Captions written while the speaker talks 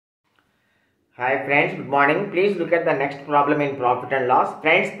Hi friends, good morning. Please look at the next problem in profit and loss.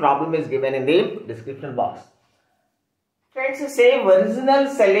 Friends, problem is given in the description box. Friends, say original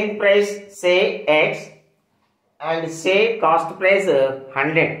selling price say X and say cost price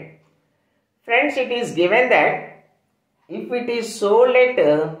 100. Friends, it is given that if it is sold at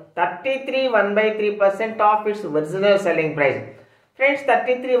 33 1 by 3% of its original selling price. Friends,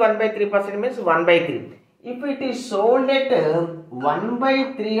 33 1 by 3% means 1 by 3. If it is sold at 1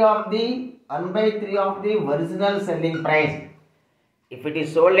 by 3 of the original selling price. If it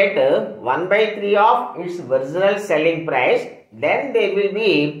is sold at 1 by 3 of its original selling price, then there will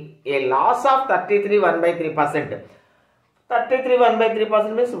be a loss of 33 1 by 3%. 33 1 by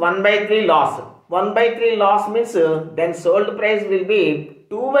 3% means 1 by 3 loss. 1 by 3 loss means then sold price will be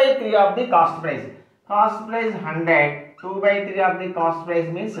 2 by 3 of the cost price. Cost price 100, 2 by 3 of the cost price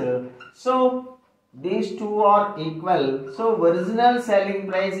means so these two are equal. So original selling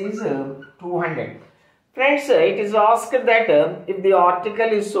price is 200. Friends, it is asked that if the article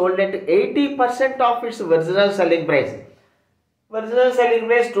is sold at 80% of its original selling price. Original selling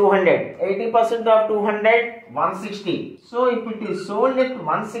price 200. 80% of 200, 160. So if it is sold at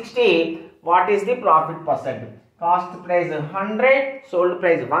 160, what is the profit percent? Cost price 100, sold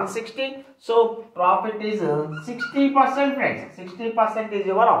price 160. So profit is 60%, friends. 60% is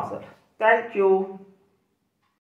your answer. Thank you.